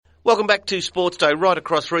Welcome back to Sports Day, right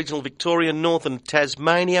across regional Victoria, northern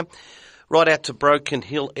Tasmania, right out to Broken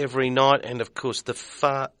Hill every night, and of course the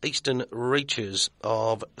far eastern reaches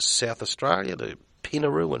of South Australia, to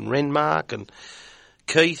Pinaroo and Renmark and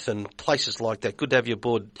Keith and places like that. Good to have you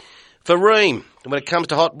aboard. For Rheem, when it comes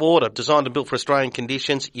to hot water, designed and built for Australian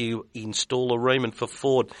conditions, you install a Rheem. And for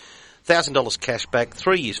Ford, $1,000 cash back,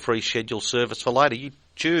 3 years free scheduled service for later. You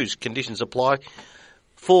choose, conditions apply.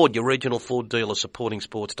 Ford, your regional Ford dealer, supporting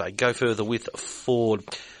Sports Day. Go further with Ford.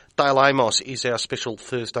 Dale Amos is our special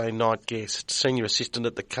Thursday night guest, senior assistant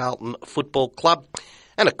at the Carlton Football Club.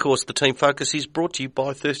 And, of course, the Team Focus is brought to you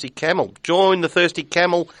by Thirsty Camel. Join the Thirsty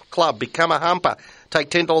Camel Club. Become a humper.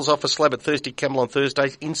 Take $10 off a slab at Thirsty Camel on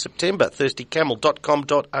Thursdays in September.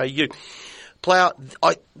 thirstycamel.com.au. Plough,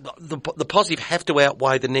 the positive have to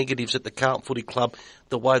outweigh the negatives at the Carlton Footy Club,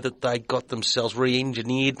 the way that they got themselves,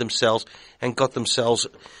 re-engineered themselves and got themselves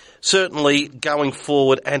certainly going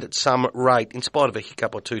forward and at some rate, in spite of a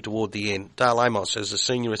hiccup or two toward the end. Dale Amos is a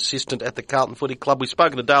senior assistant at the Carlton Footy Club. We've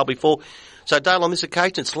spoken to Dale before. So, Dale, on this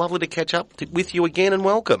occasion, it's lovely to catch up with you again, and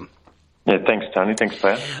welcome. Yeah, thanks, Tony. Thanks,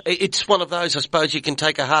 Pat. It's one of those, I suppose, you can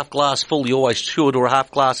take a half glass full, you always should, or a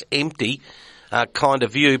half glass empty kind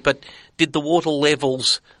of view, but did the water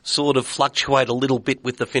levels sort of fluctuate a little bit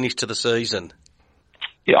with the finish to the season?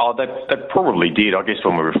 Yeah, they probably did. I guess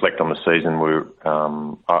when we reflect on the season,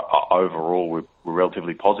 overall we're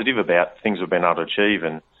relatively positive about things we've been able to achieve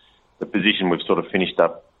and the position we've sort of finished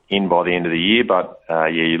up in by the end of the year. But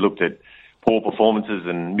you looked at poor performances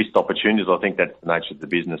and missed opportunities. I think that's the nature of the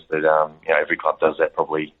business that every club does that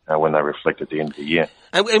probably when they reflect at the end of the year.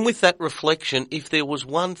 And with that reflection, if there was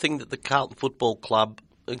one thing that the Carlton Football Club,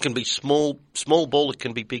 it can be small ball, it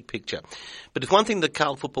can be big picture. But if one thing the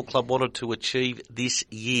Carlton Football Club wanted to achieve this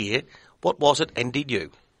year, what was it, and did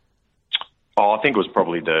you? I think it was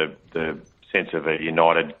probably the sense of a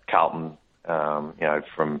united Carlton,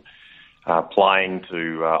 from playing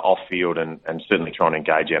to off-field and certainly trying to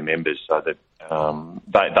engage our members so that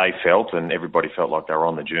they felt and everybody felt like they were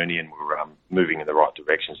on the journey and were moving in the right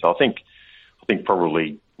direction. So I think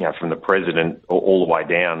probably, from the president all the way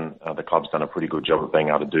down, the club's done a pretty good job of being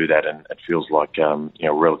able to do that, and it feels like,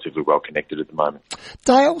 relatively well connected at the moment.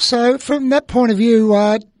 Dale, so from that point of view,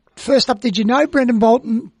 first up, did you know Brendan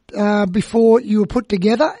Bolton before you were put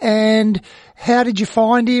together, and how did you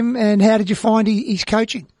find him, and how did you find his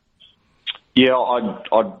coaching? Yeah,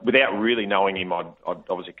 I'd without really knowing him, I'd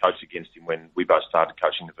obviously coached against him when we both started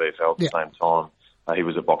coaching the VFL at the same time. He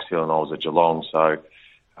was at Box Hill and I was at Geelong, so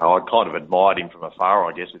I kind of admired him from afar,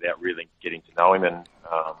 I guess, without really getting to know him. And,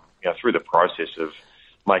 through the process of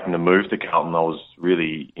making the move to Carlton, I was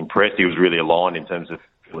really impressed. He was really aligned in terms of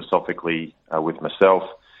philosophically with myself.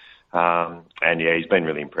 He's been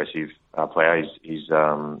really impressive player. His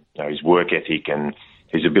work ethic and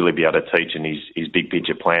his ability to be able to teach and his big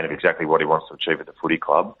picture plan of exactly what he wants to achieve at the footy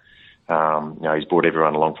club. He's brought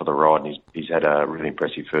everyone along for the ride, and he's had a really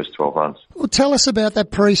impressive first 12 months. Well, tell us about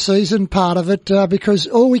that pre-season part of it, because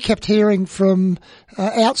all we kept hearing from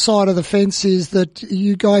outside of the fence is that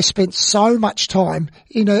you guys spent so much time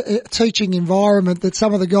in a teaching environment that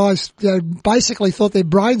some of the guys basically thought their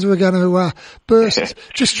brains were going to burst,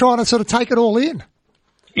 just trying to sort of take it all in.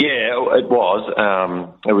 Yeah, it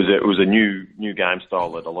was. It was a new game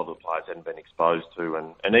style that a lot of the players hadn't been exposed to,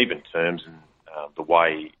 and even terms and the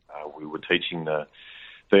way we were teaching the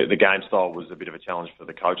game style was a bit of a challenge for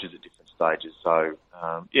the coaches at different stages. So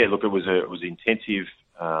it was intensive.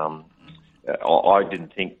 I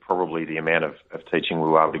didn't think probably the amount of teaching we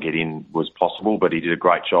were able to get in was possible, but he did a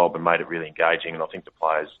great job and made it really engaging. And I think the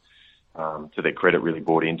players, to their credit, really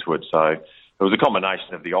bought into it. So it was a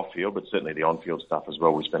combination of the off-field, but certainly the on-field stuff as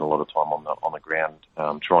well. We spent a lot of time on the ground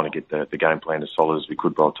trying to get the game plan as solid as we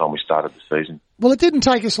could by the time we started the season. Well, it didn't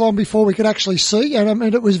take us long before we could actually see, and I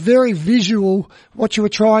mean, it was very visual what you were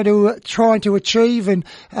trying to achieve, and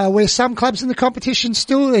where some clubs in the competition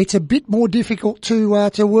still, it's a bit more difficult to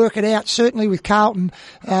work it out. Certainly with Carlton,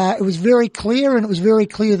 it was very clear, and it was very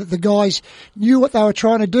clear that the guys knew what they were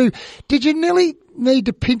trying to do. Did you nearly need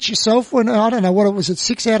to pinch yourself when, I don't know what it was, at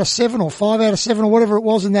 6 out of 7 or 5 out of 7 or whatever it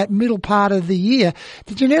was in that middle part of the year?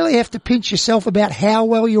 Did you nearly have to pinch yourself about how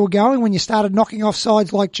well you were going when you started knocking off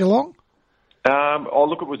sides like Geelong?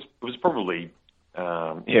 Look, it was probably,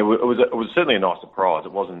 it was certainly a nice surprise.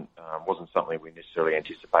 It wasn't something we necessarily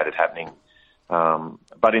anticipated happening.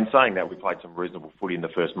 But in saying that, we played some reasonable footy in the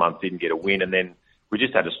first month, didn't get a win, and then we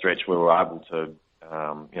just had a stretch where we were able to,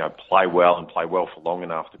 play well for long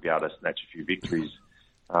enough to be able to snatch a few victories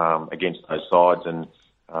against those sides. And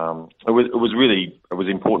it was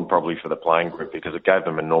important probably for the playing group because it gave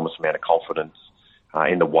them an enormous amount of confidence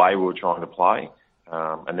in the way we were trying to play.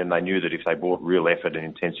 And then they knew that if they brought real effort and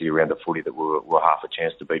intensity around the footy, that we were half a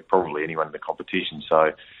chance to beat probably anyone in the competition.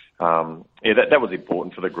 So, that was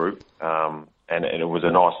important for the group. And it was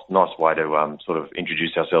a nice way to sort of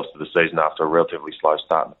introduce ourselves to the season after a relatively slow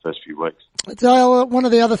start in the first few weeks. Dale, one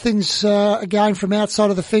of the other things, again, from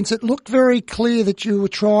outside of the fence, it looked very clear that you were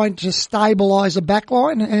trying to stabilise a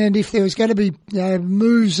backline, and if there was going to be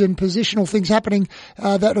moves and positional things happening,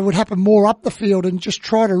 that it would happen more up the field and just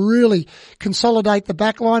try to really consolidate the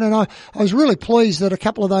backline. And I was really pleased that a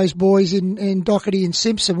couple of those boys in Doherty and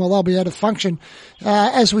Simpson, well, they'll be out of function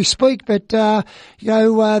as we speak, but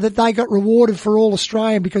that they got rewarded for All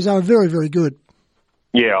Australian because they were very, very good.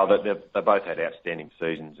 Yeah, they both had outstanding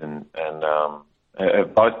seasons and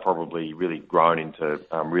have both probably really grown into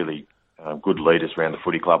really good leaders around the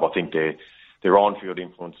footy club. I think their on-field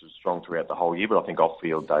influence was strong throughout the whole year, but I think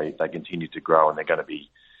off-field they continue to grow and they're going to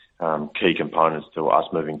be key components to us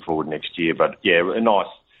moving forward next year. But yeah, a nice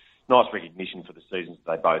recognition for the seasons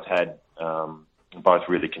they both had. Both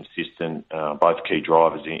really consistent, both key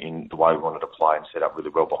drivers in the way we wanted to play and set up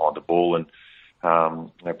really well behind the ball, and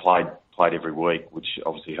they played every week, which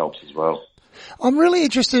obviously helps as well. I'm really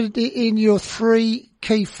interested in your three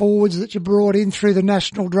key forwards that you brought in through the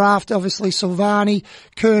national draft. Obviously, Silvani,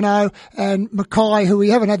 Curnow, and Mackay, who we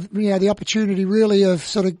haven't had the opportunity really of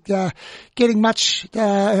sort of getting much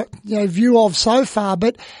view of so far.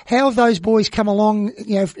 But how have those boys come along,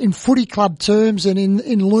 in footy club terms and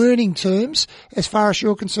in learning terms, as far as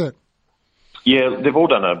you're concerned? Yeah, they've all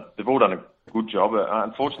done a good job.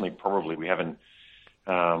 Unfortunately, probably we haven't.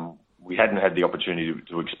 We hadn't had the opportunity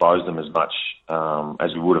to expose them as much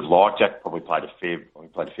as we would have liked. Jack probably played a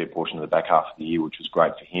fair portion of the back half of the year, which was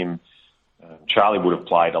great for him. Charlie would have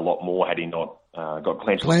played a lot more had he not got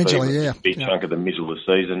clenched a big chunk of the middle of the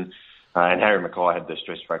season. And Harry Mackay had the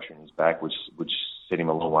stress fracture in his back, which set him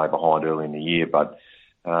a long way behind early in the year. But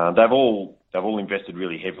they've all invested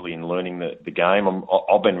really heavily in learning the game.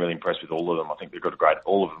 I've been really impressed with all of them. I think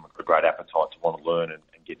all of them have got a great appetite to want to learn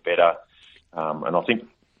and get better. And I think,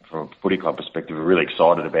 from a footy club perspective, we're really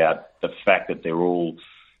excited about the fact that they're all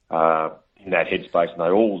in that headspace and they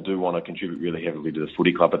all do want to contribute really heavily to the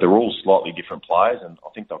footy club, but they're all slightly different players, and I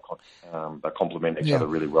think they'll complement each other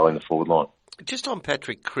really well in the forward line. Just on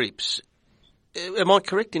Patrick Cripps, am I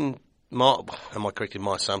correct in my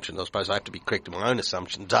assumption? I suppose I have to be correct in my own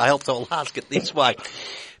assumption, Dale, so I'll ask it this way.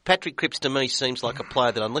 Patrick Cripps to me seems like a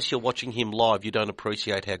player that unless you're watching him live, you don't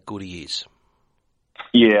appreciate how good he is.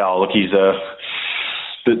 Yeah, look, he's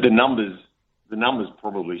the numbers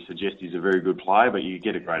probably suggest he's a very good player, but you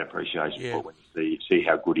get a great appreciation for it when you see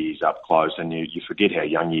how good he is up close, and you forget how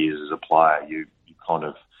young he is as a player. You kind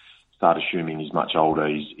of start assuming he's much older.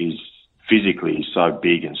 He's physically so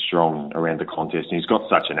big and strong around the contest, and he's got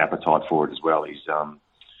such an appetite for it as well. His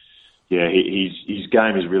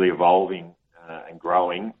game is really evolving and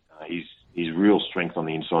growing. His real strength on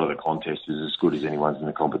the inside of the contest is as good as anyone's in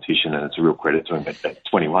the competition, and it's a real credit to him at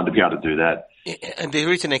 21 to be able to do that. And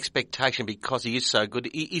there is an expectation because he is so good.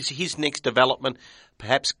 Is his next development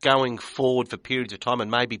perhaps going forward for periods of time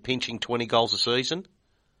and maybe pinching 20 goals a season?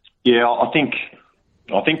 Yeah, I think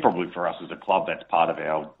probably for us as a club that's part of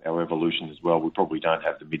our evolution as well. We probably don't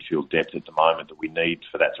have the midfield depth at the moment that we need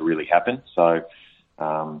for that to really happen. So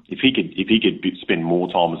if he could spend more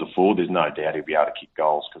time as a forward, there's no doubt he'll be able to kick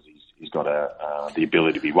goals because he's got the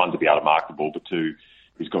ability to be able to mark the ball, but two,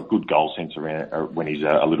 he's got good goal sense around when he's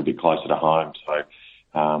a little bit closer to home. So,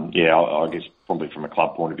 I guess probably from a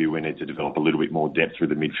club point of view, we need to develop a little bit more depth through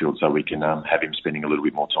the midfield so we can have him spending a little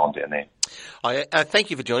bit more time down there. I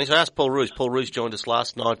thank you for joining us. I asked Paul Roos. Paul Roos joined us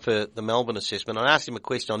last night for the Melbourne assessment. I asked him a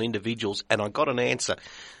question on individuals, and I got an answer.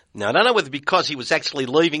 Now, I don't know whether because he was actually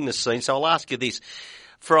leaving the scene, so I'll ask you this.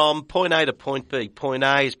 From point A to point B, point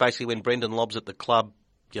A is basically when Brendan Lobbs at the club,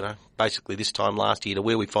 basically this time last year, to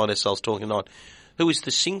where we find ourselves talking tonight. Who is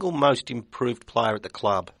the single most improved player at the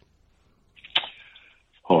club?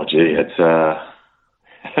 Oh, gee, that's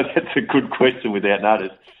a good question without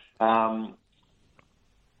notice.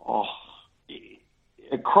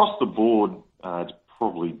 Across the board, it's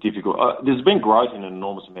probably difficult. There's been growth in an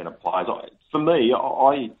enormous amount of players. For me,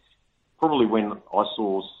 I probably when I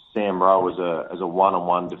saw Sam Rowe as a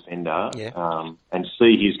one-on-one defender, and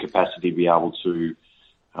see his capacity to be able to.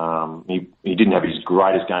 He didn't have his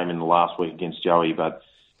greatest game in the last week against Joey, but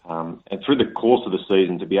and through the course of the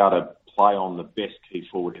season to be able to play on the best key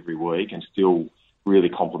forward every week and still really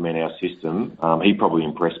complement our system, he probably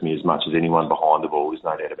impressed me as much as anyone behind the ball. There's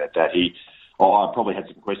no doubt about that. I probably had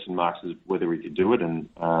some question marks as whether he could do it, and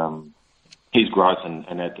his growth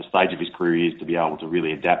and at the stage of his career is to be able to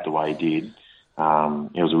really adapt the way he did. It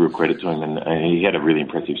was a real credit to him, and he had a really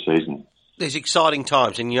impressive season. there's exciting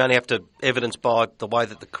times, and you only have to evidence by the way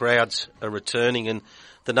that the crowds are returning and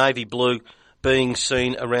the navy blue being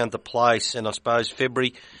seen around the place. And I suppose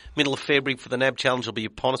middle of February for the NAB Challenge will be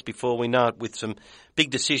upon us before we know it, with some big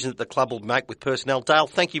decisions that the club will make with personnel. Dale,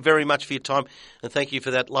 thank you very much for your time, and thank you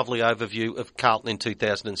for that lovely overview of Carlton in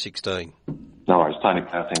 2016. No worries, Tony.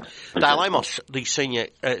 Thanks. Dale Amos, the senior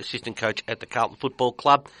assistant coach at the Carlton Football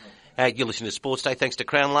Club. You're listening to Sports Day thanks to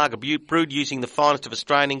Crown Lager, brewed using the finest of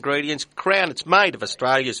Australian ingredients. Crown, it's made of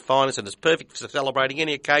Australia's finest and it's perfect for celebrating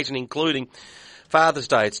any occasion, including Father's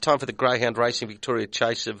Day. It's time for the Greyhound Racing Victoria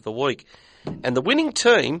Chase of the Week. And the winning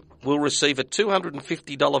team will receive a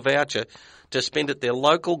 $250 voucher to spend at their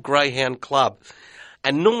local Greyhound club.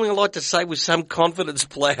 And normally I like to say with some confidence,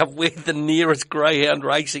 Plough, where the nearest Greyhound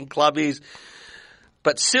Racing Club is.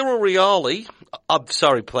 But Cyril Rioli, I'm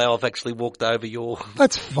sorry, Plough, I've actually walked over your...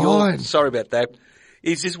 That's fine. Sorry about that.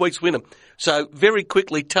 Is this week's winner. So very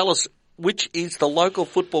quickly, tell us which is the local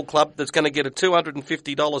football club that's going to get a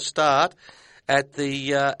 $250 start at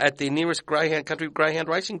their nearest country Greyhound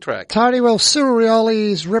racing track. Tony, well, Cyril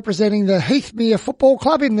Rioli is representing the Heathmere Football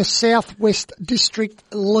Club in the South West District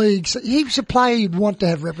League. So he's a player you'd want to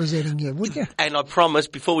have representing you, wouldn't you? And I promise,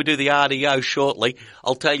 before we do the RDO shortly,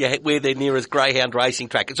 I'll tell you where their nearest Greyhound racing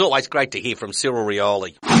track. It's always great to hear from Cyril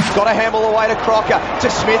Rioli. Got to handle away to Crocker, to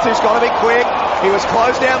Smith, who's got to be quick. He was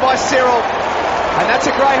closed down by Cyril. And that's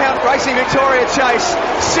a Greyhound Racing Victoria Chase.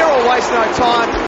 Cyril wastes no time.